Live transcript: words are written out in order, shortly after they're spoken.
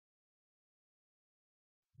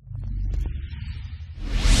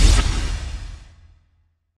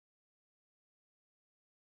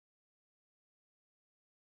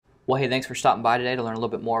Well, hey, thanks for stopping by today to learn a little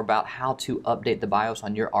bit more about how to update the BIOS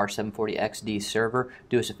on your R740xd server.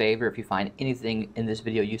 Do us a favor, if you find anything in this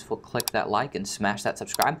video useful, click that like and smash that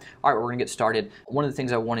subscribe. All right, we're gonna get started. One of the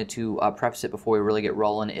things I wanted to preface it before we really get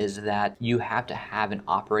rolling is that you have to have an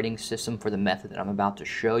operating system for the method that I'm about to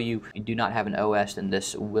show you. If you do not have an OS, then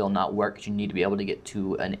this will not work because you need to be able to get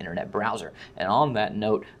to an internet browser. And on that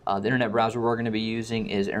note, the internet browser we're gonna be using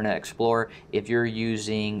is Internet Explorer. If you're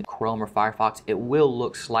using Chrome or Firefox, it will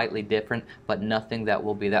look slightly different, but nothing that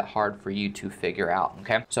will be that hard for you to figure out.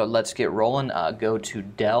 Okay, so let's get rolling. Go to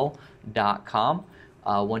Dell.com.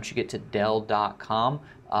 Once you get to Dell.com,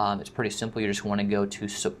 it's pretty simple. You just want to go to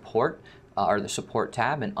support or the support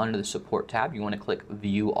tab, and under the support tab you want to click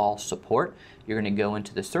view all support. You're going to go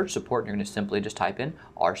into the search support and you're going to simply just type in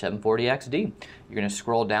R740xd. You're going to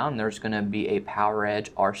scroll down and there's going to be a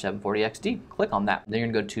PowerEdge R740xd. Click on that. Then you're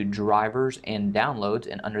going to go to drivers and downloads,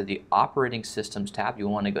 and under the operating systems tab you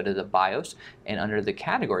want to go to the BIOS, and under the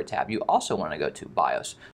category tab you also want to go to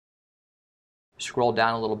BIOS. Scroll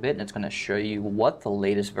down a little bit and it's going to show you what the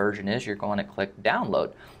latest version is. You're going to click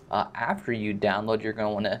download. After you download, you're going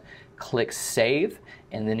to want to click save,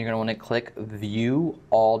 and then you're going to want to click view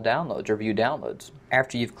all downloads or view downloads.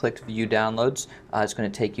 After you've clicked view downloads, it's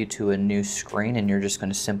going to take you to a new screen, and you're just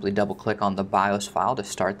going to simply double click on the BIOS file to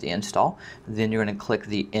start the install. Then you're going to click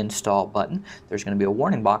the install button. There's going to be a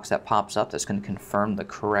warning box that pops up that's going to confirm the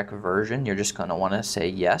correct version. You're just going to want to say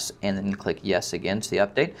yes, and then click yes again to the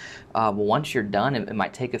update. Once you're done, it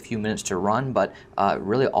might take a few minutes to run, but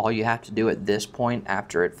really all you have to do at this point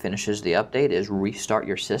after it finishes the update is restart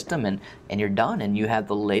your system, and you're done, and you have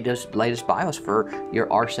the latest BIOS for your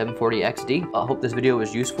R740xd. I hope this video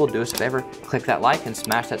was useful. Do us a favor, click that like and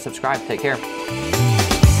smash that subscribe. Take care.